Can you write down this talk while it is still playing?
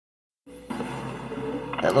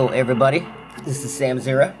Hello everybody, this is Sam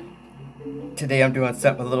Zera. Today I'm doing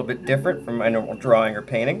something a little bit different from my normal drawing or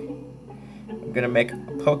painting. I'm gonna make a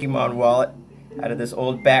Pokemon wallet out of this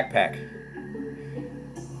old backpack.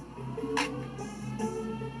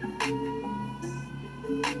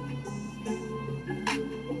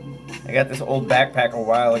 I got this old backpack a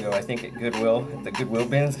while ago, I think at Goodwill, at the Goodwill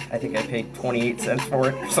bins. I think I paid 28 cents for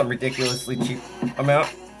it, some ridiculously cheap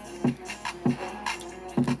amount.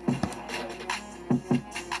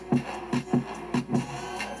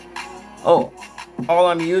 Oh, all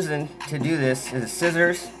I'm using to do this is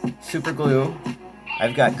scissors, super glue.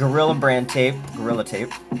 I've got Gorilla brand tape,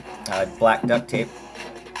 black duct tape.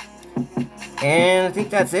 And I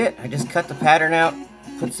think that's it. I just cut the pattern out,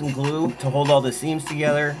 put some glue to hold all the seams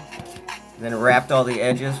together, then wrapped all the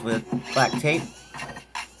edges with black tape,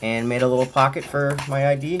 and made a little pocket for my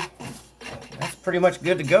ID. That's pretty much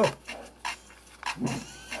good to go.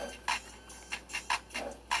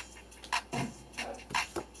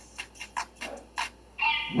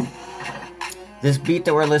 This beat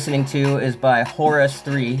that we're listening to is by Horus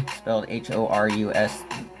 3, spelled H-O-R-U-S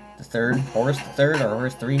the third, Horus the third, or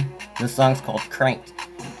Horus 3. This song's called Cranked.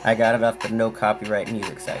 I got it off the no copyright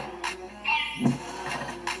music site.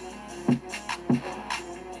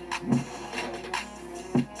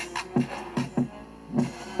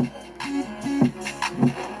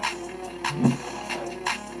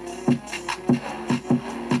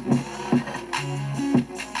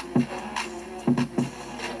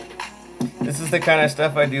 This is the kind of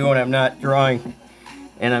stuff I do when I'm not drawing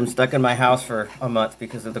and I'm stuck in my house for a month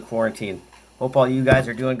because of the quarantine. Hope all you guys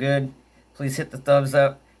are doing good. Please hit the thumbs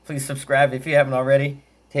up. Please subscribe if you haven't already.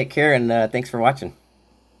 Take care, and thanks for watching.